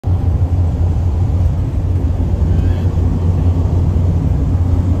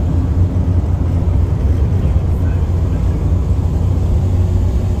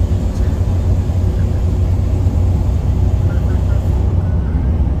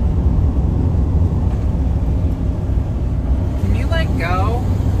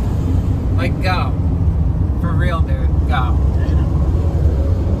Like, go. For real, dude. Go.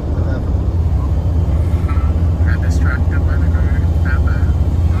 Got distracted by the car. Not bad.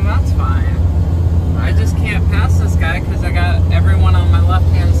 Well, that's fine. I just can't pass this guy because I got everyone on my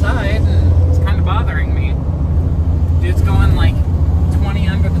left-hand side, and it's kind of bothering me. Dude's going like 20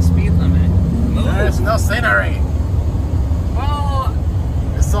 under the speed limit. Move. There's no scenery. Well,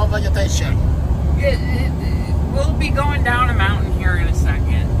 It's all vegetation. we'll be going down a mountain here in a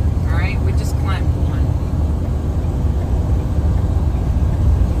second. All right, we just climbed one.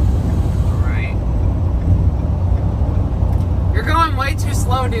 All right. You're going way too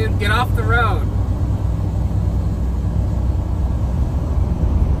slow, dude. Get off the road.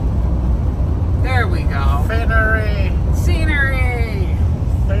 There we go. Scenery. Scenery.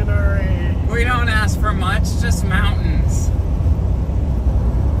 Scenery. We don't ask for much, just mountains.